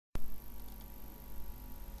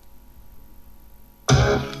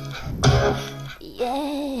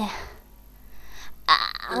yeah.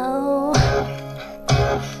 Oh.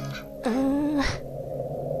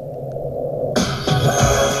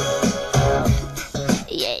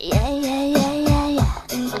 Yeah, yeah, yeah, yeah, yeah, yeah.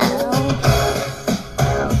 Oh.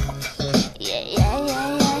 Yeah, yeah, yeah,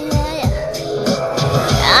 yeah, yeah,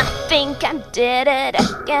 yeah. I think I did it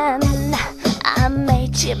again. I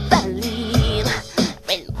made you believe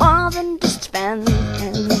we're more than just friends.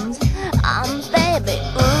 Baby,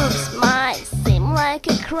 oops, might seem like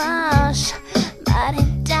a crush, but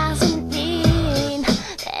it doesn't mean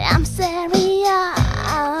that I'm serious.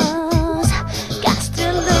 Got to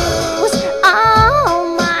lose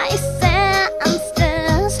all my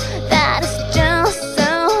senses. That is just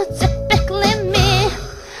so typically me.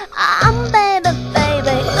 Baby,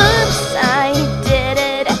 baby, oops, I did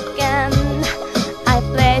it again. I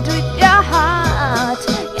played with your heart,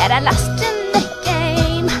 yet I lost in the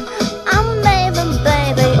game.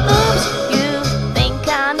 Baby, oops, you think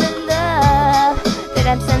I'm in love, that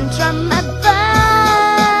I'm sent from above.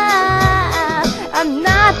 I'm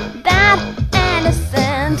not that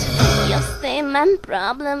innocent. You see, my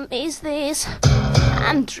problem is this: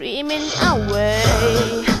 I'm dreaming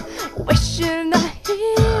away, wishing the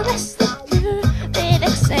heroes that you did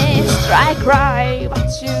exist. I cry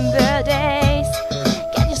watching the days.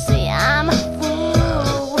 Can't you see I'm a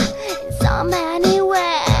fool in so many ways?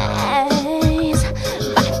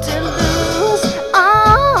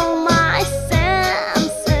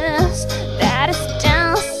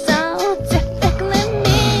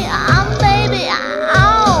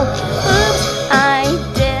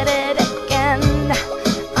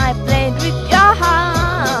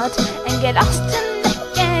 Get lost in the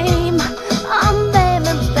game.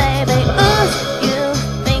 Baby, baby, ooh, you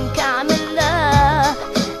think I'm in love,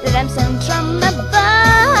 that I'm sent from above.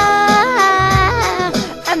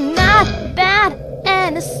 I'm not that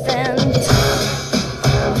innocent.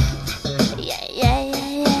 Yeah, yeah, yeah,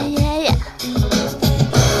 yeah, yeah, yeah.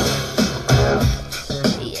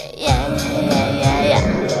 Yeah, yeah, yeah, yeah, yeah, yeah.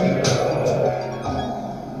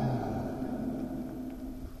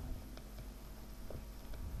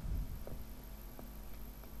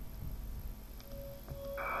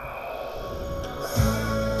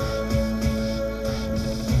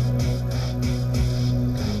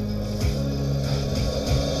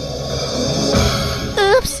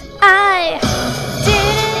 Oops, I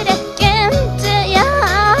did it again to your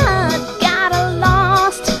heart. Got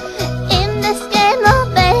lost in this game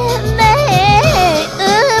of baby.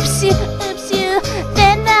 Oops, you,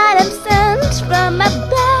 then I'm sent from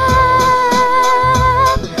above.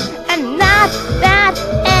 I'm not that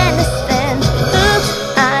innocent. Oops,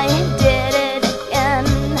 I did it again.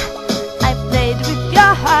 I played with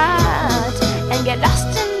your heart and get lost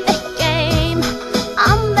in the game.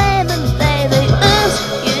 Baby, baby, oops,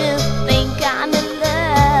 you think I'm in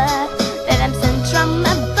love, that I'm sent from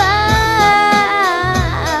above.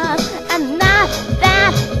 I'm not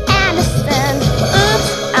that innocent. Oops,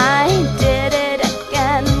 I did it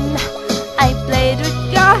again. I played with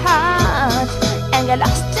your heart and got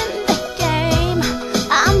lost in the game.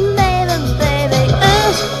 Baby, baby,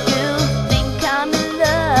 oops, you think I'm in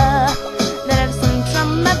love, that I'm sent from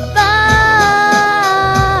above.